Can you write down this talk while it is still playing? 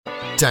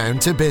Down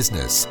to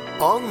Business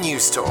on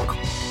Newstalk.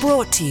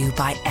 Brought to you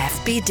by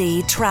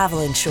FBD Travel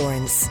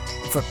Insurance.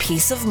 For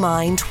peace of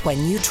mind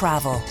when you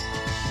travel.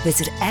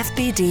 Visit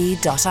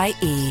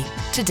fbd.ie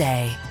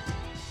today.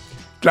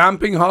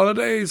 Glamping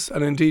holidays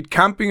and indeed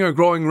camping are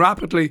growing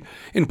rapidly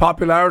in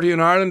popularity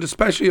in Ireland,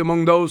 especially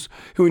among those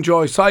who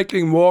enjoy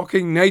cycling,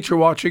 walking, nature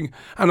watching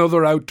and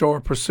other outdoor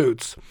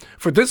pursuits.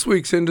 For this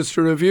week's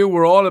Industry Review,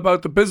 we're all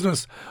about the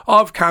business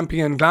of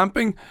camping and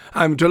glamping.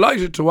 I'm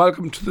delighted to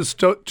welcome to the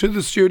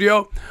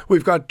studio,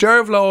 we've got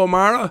Dervla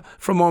O'Mara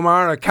from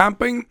O'Mara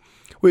Camping.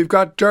 We've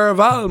got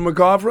Derval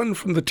McGovern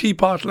from the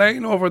Teapot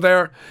Lane over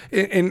there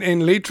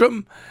in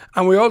Leitrim.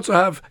 And we also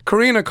have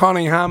Karina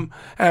Cunningham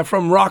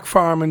from Rock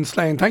Farm in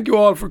Slane. Thank you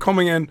all for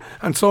coming in,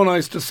 and so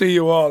nice to see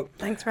you all.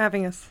 Thanks for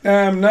having us.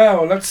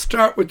 Now, let's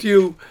start with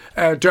you,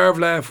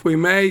 Dervla, if we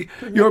may.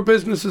 Mm-hmm. Your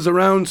business is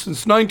around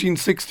since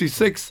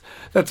 1966.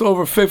 That's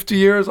over 50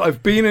 years.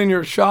 I've been in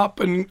your shop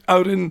and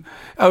out in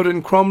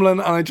Crumlin,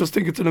 and I just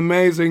think it's an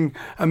amazing,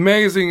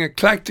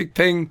 eclectic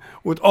thing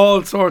with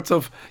all sorts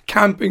of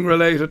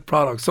camping-related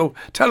products. So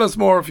tell us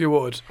more if you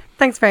would.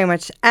 Thanks very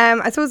much.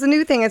 I suppose the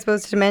new thing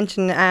to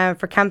mention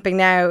for camping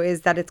now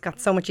is that it's got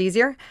so much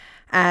easier.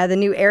 The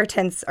new air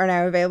tents are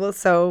now available,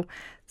 so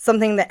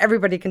something that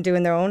everybody can do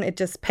on their own. It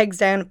just pegs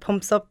down, it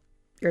pumps up,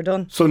 you're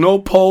done. So no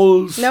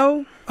poles?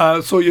 No.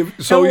 No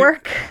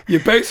work. You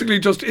basically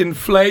just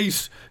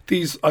inflate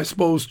these, I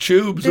suppose,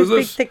 tubes, There's is it?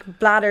 big thick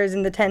bladders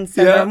in the tents,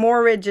 and they're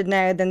more rigid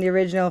now than the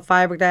original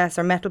fiberglass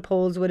or metal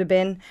poles would have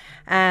been.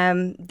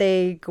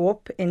 They go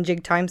up in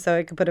jig time, so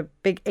I could put a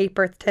big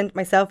 8-berth tent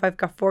myself. I've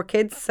got 4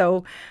 kids,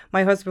 so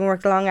my husband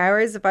works long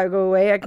hours. If I go away, I can